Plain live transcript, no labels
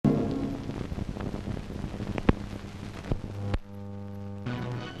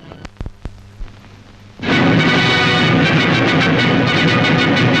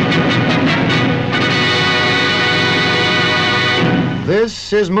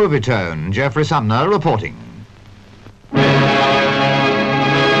This is Movietone, Jeffrey Sumner reporting.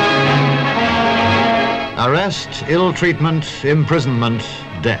 Arrest, ill treatment, imprisonment,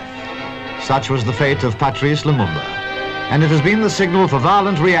 death. Such was the fate of Patrice Lumumba. And it has been the signal for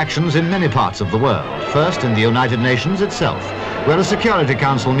violent reactions in many parts of the world. First in the United Nations itself, where a Security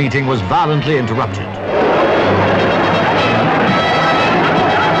Council meeting was violently interrupted.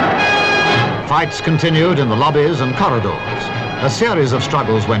 Fights continued in the lobbies and corridors. A series of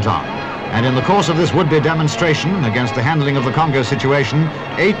struggles went on, and in the course of this would-be demonstration against the handling of the Congo situation,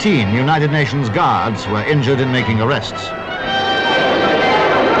 18 United Nations guards were injured in making arrests.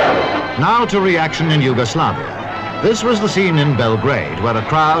 Now to reaction in Yugoslavia. This was the scene in Belgrade, where a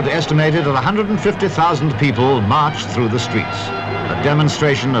crowd estimated at 150,000 people marched through the streets, a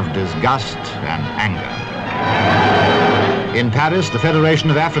demonstration of disgust and anger. In Paris, the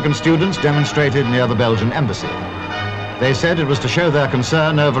Federation of African Students demonstrated near the Belgian Embassy. They said it was to show their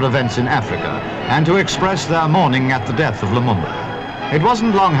concern over events in Africa and to express their mourning at the death of Lumumba. It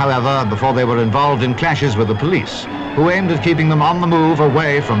wasn't long, however, before they were involved in clashes with the police, who aimed at keeping them on the move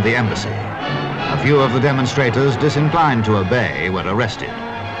away from the embassy. A few of the demonstrators, disinclined to obey, were arrested.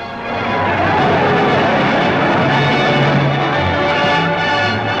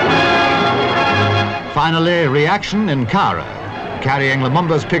 Finally, reaction in Cairo. Carrying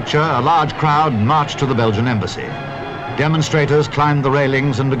Lumumba's picture, a large crowd marched to the Belgian Embassy. Demonstrators climbed the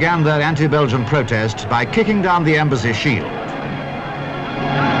railings and began their anti-Belgian protest by kicking down the embassy shield.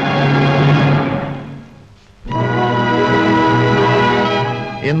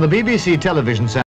 In the BBC television center,